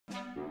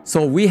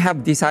So we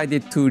have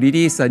decided to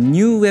release a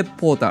new web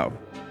portal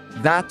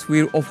that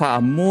will offer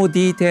a more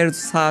detailed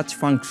search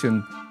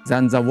function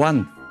than the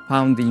one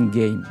found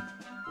in-game.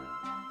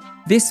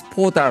 This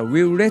portal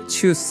will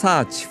let you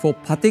search for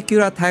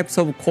particular types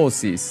of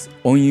courses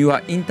on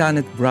your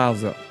internet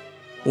browser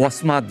or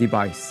smart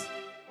device.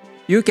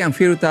 You can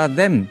filter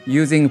them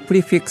using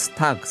prefix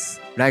tags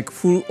like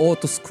full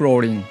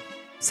auto-scrolling,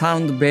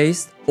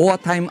 sound-based, or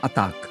time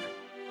attack.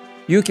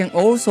 You can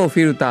also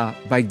filter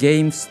by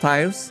game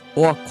styles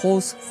or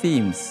course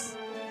themes.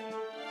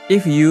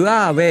 If you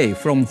are away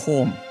from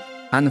home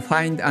and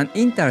find an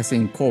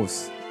interesting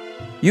course,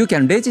 you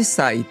can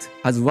register it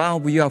as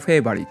one of your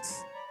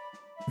favorites.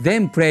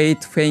 Then play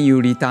it when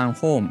you return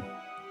home.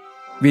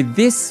 With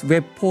this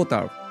web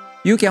portal,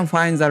 you can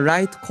find the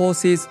right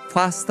courses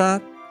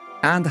faster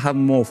and have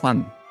more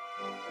fun.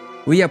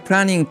 We are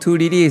planning to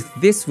release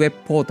this web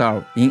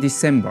portal in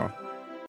December.